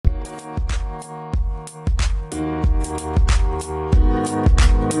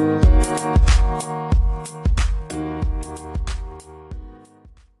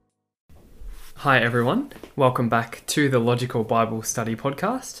Hi everyone, welcome back to the Logical Bible Study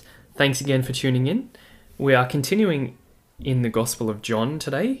Podcast. Thanks again for tuning in. We are continuing in the Gospel of John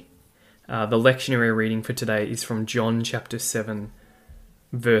today. The lectionary reading for today is from John chapter 7,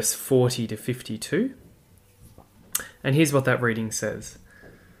 verse 40 to 52. And here's what that reading says.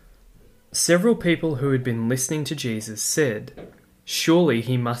 Several people who had been listening to Jesus said, "Surely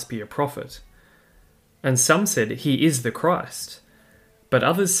he must be a prophet." And some said, "He is the Christ." But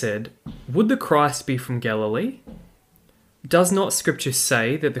others said, "Would the Christ be from Galilee? Does not Scripture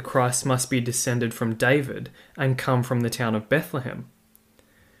say that the Christ must be descended from David and come from the town of Bethlehem?"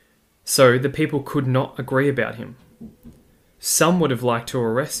 So the people could not agree about him. Some would have liked to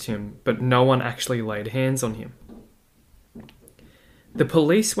arrest him, but no one actually laid hands on him. The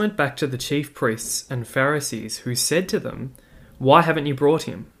police went back to the chief priests and Pharisees, who said to them, "Why haven't you brought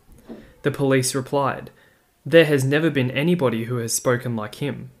him?" The police replied, "There has never been anybody who has spoken like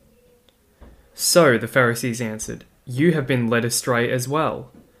him." So the Pharisees answered, "You have been led astray as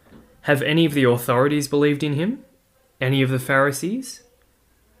well. Have any of the authorities believed in him? Any of the Pharisees?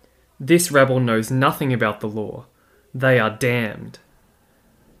 This rabble knows nothing about the law. They are damned."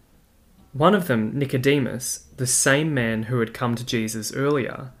 One of them, Nicodemus, the same man who had come to Jesus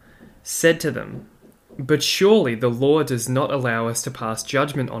earlier, said to them, "But surely the law does not allow us to pass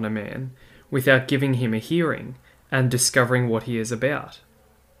judgment on a man without giving him a hearing and discovering what he is about."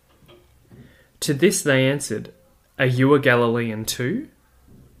 To this they answered, "Are you a Galilean too?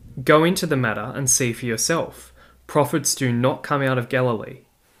 Go into the matter and see for yourself. Prophets do not come out of Galilee."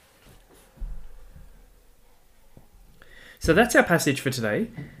 So that's our passage for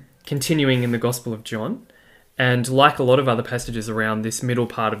today, continuing in the Gospel of John. And like a lot of other passages around this middle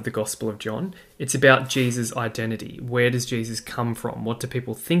part of the Gospel of John, it's about Jesus' identity. Where does Jesus come from? What do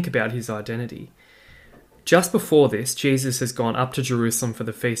people think about his identity? Just before this, Jesus has gone up to Jerusalem for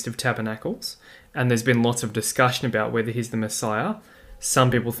the Feast of Tabernacles, and there's been lots of discussion about whether he's the Messiah. Some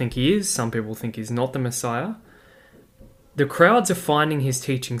people think he is, some people think he's not the Messiah. The crowds are finding his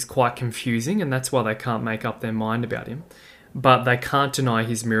teachings quite confusing, and that's why they can't make up their mind about him. But they can't deny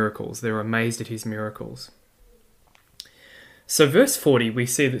his miracles. They're amazed at his miracles. So verse 40, we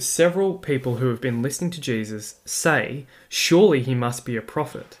see that several people who have been listening to Jesus say, "Surely he must be a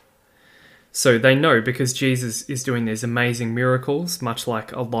prophet." So they know because Jesus is doing these amazing miracles, much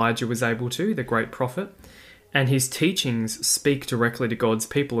like Elijah was able to, the great prophet, and his teachings speak directly to God's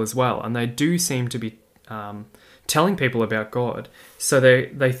people as well, and they do seem to be telling people about God, so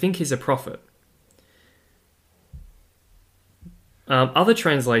they think he's a prophet. Other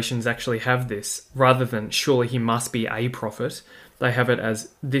translations actually have this, rather than "surely he must be a prophet," they have it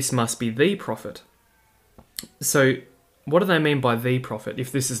as "this must be the prophet." So what do they mean by the prophet, if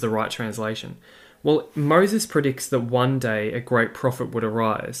this is the right translation? Well, Moses predicts that one day a great prophet would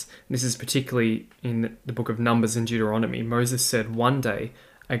arise. This is particularly in the book of Numbers and Deuteronomy. Moses said one day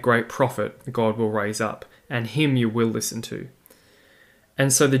a great prophet God will raise up, and him you will listen to.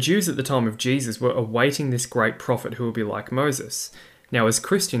 And so the Jews at the time of Jesus were awaiting this great prophet who would be like Moses. Now, as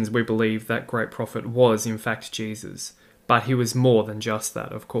Christians, we believe that great prophet was, in fact, Jesus. But he was more than just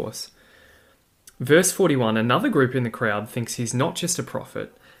that, of course. Verse 41, another group in the crowd thinks he's not just a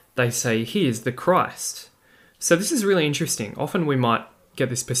prophet. They say he is the Christ. So this is really interesting. Often we might get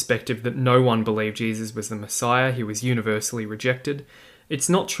this perspective that no one believed Jesus was the Messiah. He was universally rejected. It's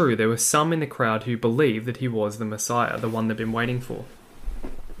not true. There were some in the crowd who believed that he was the Messiah, the one they've been waiting for.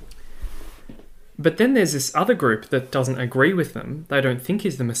 But then there's this other group that doesn't agree with them. They don't think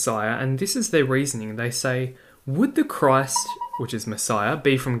he's the Messiah, and this is their reasoning. They say, "Would the Christ, which is Messiah,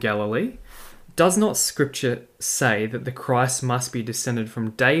 be from Galilee? Does not Scripture say that the Christ must be descended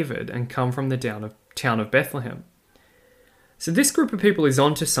from David and come from the town of Bethlehem?" So this group of people is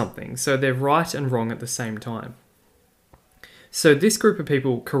onto something, so they're right and wrong at the same time. So this group of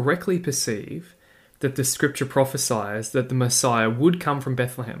people correctly perceive that the Scripture prophesies that the Messiah would come from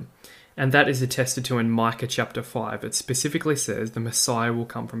Bethlehem. And that is attested to in Micah chapter 5. It specifically says the Messiah will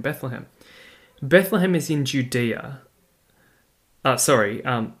come from Bethlehem. Bethlehem is in Judea.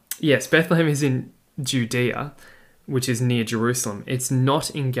 Bethlehem is in Judea, which is near Jerusalem. It's not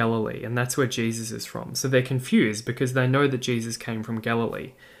in Galilee, and that's where Jesus is from. So they're confused because they know that Jesus came from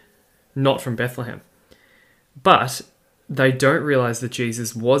Galilee, not from Bethlehem. But they don't realize that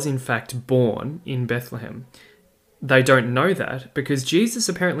Jesus was in fact born in Bethlehem. They don't know that because Jesus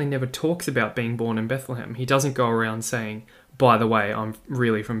apparently never talks about being born in Bethlehem. He doesn't go around saying, "By the way, I'm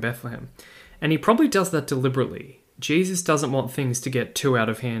really from Bethlehem." And he probably does that deliberately. Jesus doesn't want things to get too out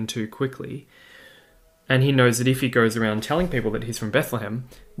of hand too quickly. And he knows that if he goes around telling people that he's from Bethlehem,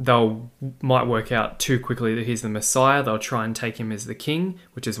 might work out too quickly that he's the Messiah. They'll try and take him as the king,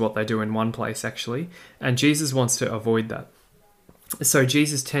 which is what they do in one place actually. And Jesus wants to avoid that. So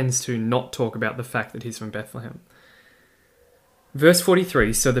Jesus tends to not talk about the fact that he's from Bethlehem. Verse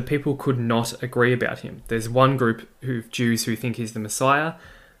 43, so the people could not agree about him. There's one group of Jews who think he's the Messiah.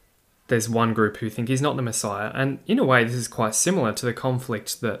 There's one group who think he's not the Messiah. And in a way, this is quite similar to the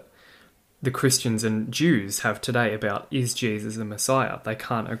conflict that the Christians and Jews have today about, is Jesus the Messiah? They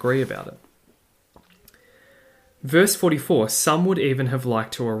can't agree about it. Verse 44, some would even have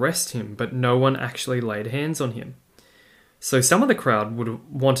liked to arrest him, but no one actually laid hands on him. So some of the crowd would have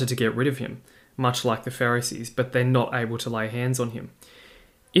wanted to get rid of him, much like the Pharisees, but they're not able to lay hands on him.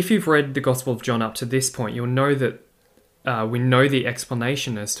 If you've read the Gospel of John up to this point, you'll know that we know the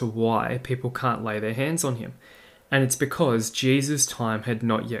explanation as to why people can't lay their hands on him. And it's because Jesus' time had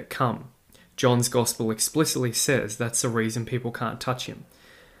not yet come. John's Gospel explicitly says that's the reason people can't touch him.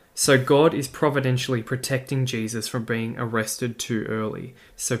 So God is providentially protecting Jesus from being arrested too early.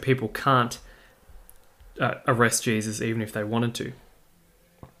 So people can't arrest Jesus even if they wanted to.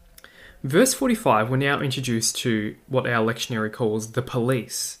 Verse 45, we're now introduced to what our lectionary calls the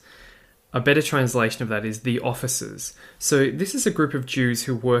police. A better translation of that is the officers. So this is a group of Jews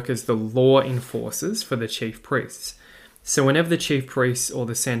who work as the law enforcers for the chief priests. So whenever the chief priests or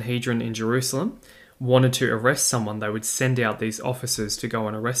the Sanhedrin in Jerusalem wanted to arrest someone, they would send out these officers to go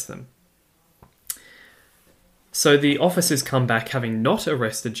and arrest them. So the officers come back having not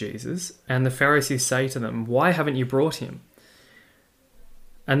arrested Jesus, and the Pharisees say to them, "Why haven't you brought him?"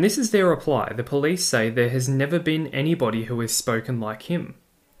 And this is their reply. The police say there has never been anybody who has spoken like him.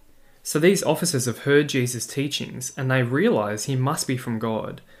 So these officers have heard Jesus' teachings, and they realize he must be from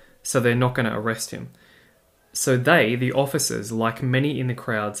God, so they're not going to arrest him. So they, the officers, like many in the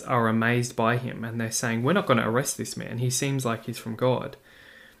crowds, are amazed by him, and they're saying, we're not going to arrest this man. He seems like he's from God.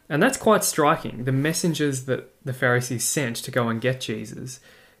 And that's quite striking. The messengers that the Pharisees sent to go and get Jesus,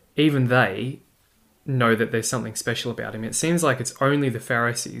 even they know that there's something special about him. It seems like it's only the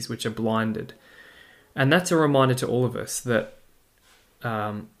Pharisees which are blinded. And that's a reminder to all of us that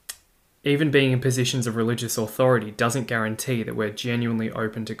even being in positions of religious authority doesn't guarantee that we're genuinely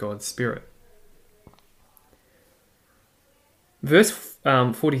open to God's Spirit. Verse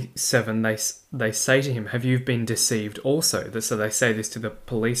 47, they say to him, have you been deceived also? So they say this to the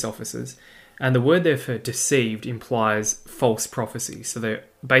police officers. And the word there for deceived implies false prophecy. So they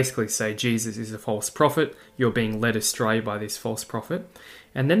basically say Jesus is a false prophet. You're being led astray by this false prophet.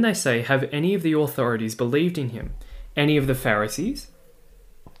 And then they say, have any of the authorities believed in him? Any of the Pharisees?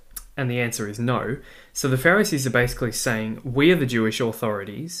 And the answer is no. So the Pharisees are basically saying, we are the Jewish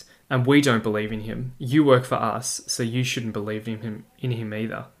authorities and we don't believe in him. You work for us, so you shouldn't believe in him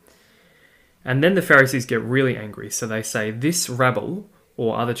either. And then the Pharisees get really angry. So they say, this rabble,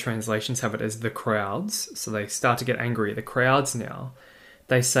 or other translations have it as the crowds. So they start to get angry at the crowds now.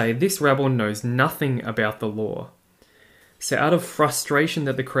 They say, this rabble knows nothing about the law. So out of frustration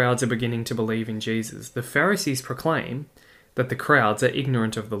that the crowds are beginning to believe in Jesus, the Pharisees proclaim that the crowds are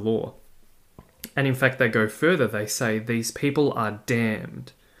ignorant of the law. And in fact, they go further. They say, these people are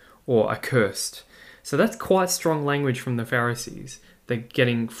damned or accursed. So that's quite strong language from the Pharisees. They're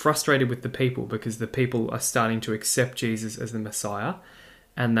getting frustrated with the people because the people are starting to accept Jesus as the Messiah,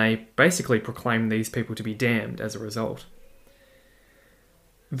 and they basically proclaim these people to be damned as a result.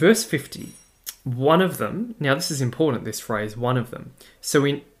 Verse 50, one of them, now this is important, this phrase, one of them. So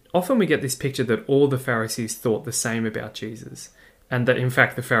often we get this picture that all the Pharisees thought the same about Jesus, and that in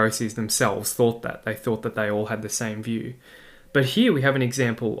fact the Pharisees themselves thought that. They thought that they all had the same view. But here we have an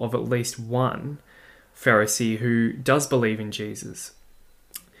example of at least one Pharisee who does believe in Jesus.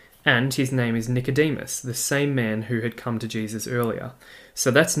 And his name is Nicodemus, the same man who had come to Jesus earlier.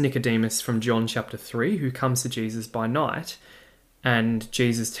 So that's Nicodemus from John chapter 3, who comes to Jesus by night, and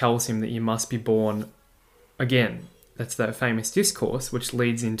Jesus tells him that you must be born again. That's that famous discourse, which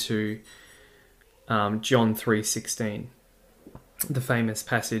leads into John 3:16, the famous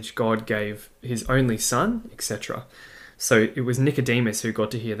passage, God gave his only son, etc. So it was Nicodemus who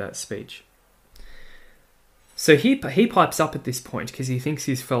got to hear that speech. So he pipes up at this point because he thinks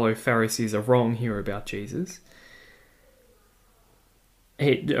his fellow Pharisees are wrong here about Jesus.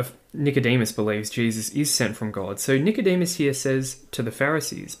 Nicodemus believes Jesus is sent from God. So Nicodemus here says to the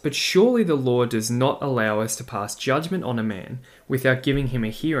Pharisees, but surely the law does not allow us to pass judgment on a man without giving him a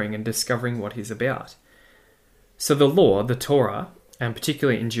hearing and discovering what he's about. So the law, the Torah, and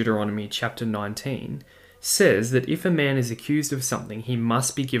particularly in Deuteronomy chapter 19, says that if a man is accused of something, he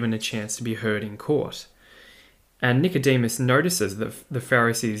must be given a chance to be heard in court. And Nicodemus notices that the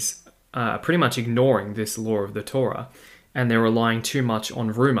Pharisees pretty much ignoring this law of the Torah, and they're relying too much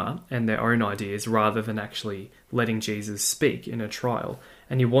on rumor and their own ideas rather than actually letting Jesus speak in a trial.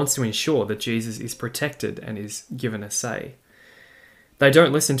 And he wants to ensure that Jesus is protected and is given a say. They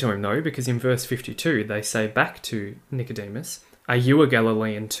don't listen to him though, because in verse 52 they say back to Nicodemus, "Are you a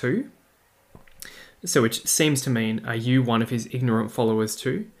Galilean too?" So which seems to mean, are you one of his ignorant followers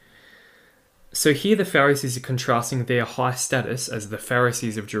too? So here the Pharisees are contrasting their high status as the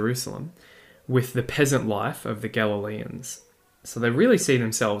Pharisees of Jerusalem with the peasant life of the Galileans. So they really see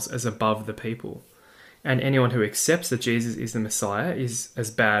themselves as above the people. And anyone who accepts that Jesus is the Messiah is as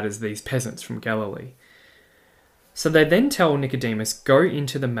bad as these peasants from Galilee. So they then tell Nicodemus, go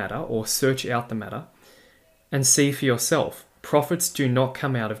into the matter or search out the matter and see for yourself. Prophets do not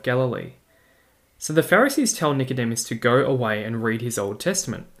come out of Galilee. So the Pharisees tell Nicodemus to go away and read his Old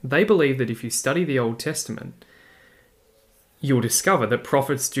Testament. They believe that if you study the Old Testament, you'll discover that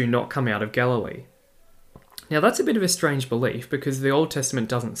prophets do not come out of Galilee. Now that's a bit of a strange belief because the Old Testament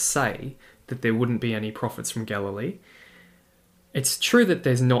doesn't say that there wouldn't be any prophets from Galilee. It's true that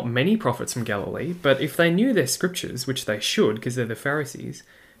there's not many prophets from Galilee, but if they knew their scriptures, which they should because they're the Pharisees,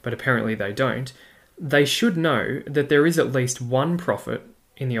 but apparently they don't, they should know that there is at least one prophet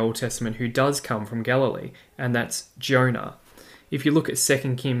in the Old Testament who does come from Galilee, and that's Jonah. If you look at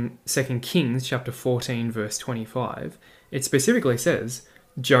 2 Kings chapter 14 verse 25, it specifically says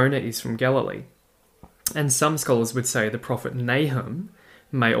Jonah is from Galilee. And some scholars would say the prophet Nahum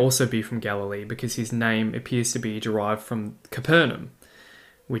may also be from Galilee because his name appears to be derived from Capernaum,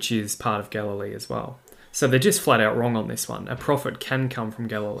 which is part of Galilee as well. So they're just flat out wrong on this one. A prophet can come from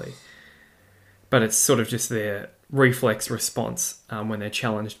Galilee, but it's sort of just their reflex response when they're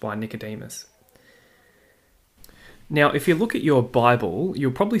challenged by Nicodemus. Now, if you look at your Bible,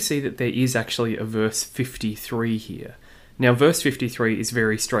 you'll probably see that there is actually a verse 53 here. Now, verse 53 is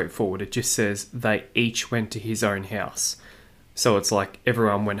very straightforward. It just says, they each went to his own house. So it's like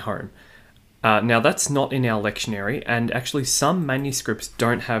everyone went home. Now, that's not in our lectionary, and actually some manuscripts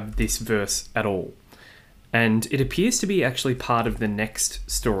don't have this verse at all. And it appears to be actually part of the next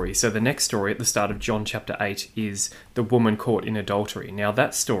story. So the next story at the start of John chapter 8 is the woman caught in adultery. Now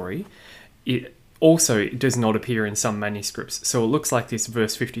that story, it also does not appear in some manuscripts. So it looks like this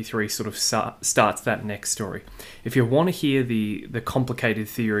verse 53 sort of starts that next story. If you want to hear the complicated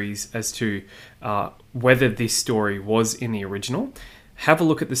theories as to whether this story was in the original, have a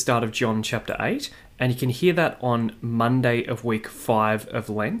look at the start of John chapter 8, and you can hear that on Monday of week 5 of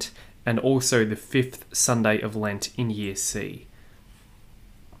Lent, and also the 5th Sunday of Lent in year C.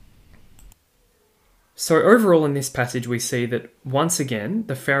 So overall in this passage we see that once again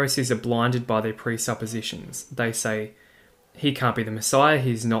the Pharisees are blinded by their presuppositions. They say he can't be the Messiah,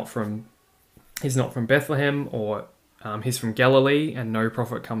 he's not from Bethlehem, or he's from Galilee and no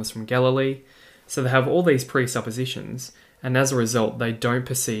prophet comes from Galilee. So they have all these presuppositions, and as a result they don't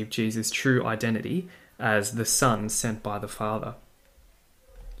perceive Jesus' true identity as the Son sent by the Father.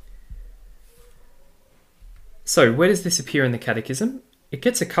 So where does this appear in the Catechism? It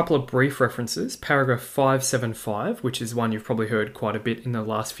gets a couple of brief references. Paragraph 575, which is one you've probably heard quite a bit in the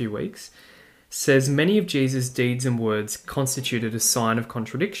last few weeks, says many of Jesus' deeds and words constituted a sign of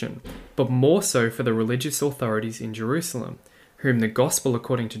contradiction, but more so for the religious authorities in Jerusalem, whom the Gospel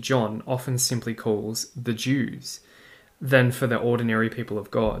according to John often simply calls the Jews, than for the ordinary people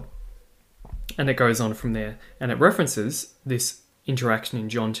of God. And it goes on from there, and it references this interaction in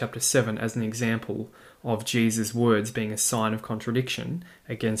John chapter 7 as an example of Jesus' words being a sign of contradiction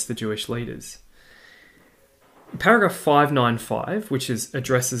against the Jewish leaders. Paragraph 595, which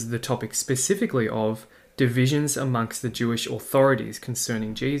addresses the topic specifically of divisions amongst the Jewish authorities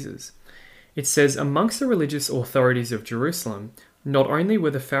concerning Jesus. It says, amongst the religious authorities of Jerusalem, not only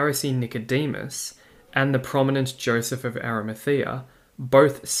were the Pharisee Nicodemus and the prominent Joseph of Arimathea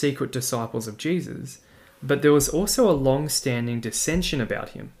both secret disciples of Jesus, but there was also a long-standing dissension about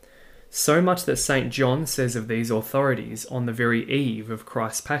him, so much that St. John says of these authorities on the very eve of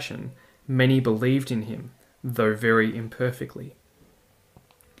Christ's passion, many believed in him, though very imperfectly.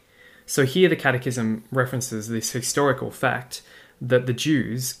 So here the Catechism references this historical fact that the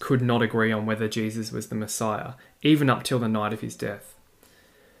Jews could not agree on whether Jesus was the Messiah, even up till the night of his death.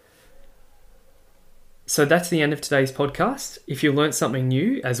 So that's the end of today's podcast. If you learnt something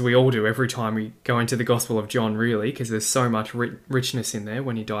new, as we all do every time we go into the Gospel of John, really, because there's so much richness in there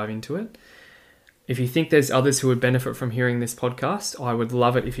when you dive into it. If you think there's others who would benefit from hearing this podcast, I would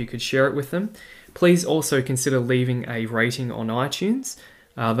love it if you could share it with them. Please also consider leaving a rating on iTunes.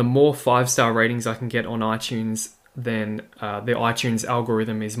 The more 5-star ratings I can get on iTunes, then the iTunes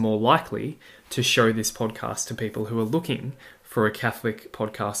algorithm is more likely to show this podcast to people who are looking for a Catholic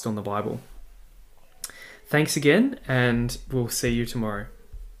podcast on the Bible. Thanks again, and we'll see you tomorrow.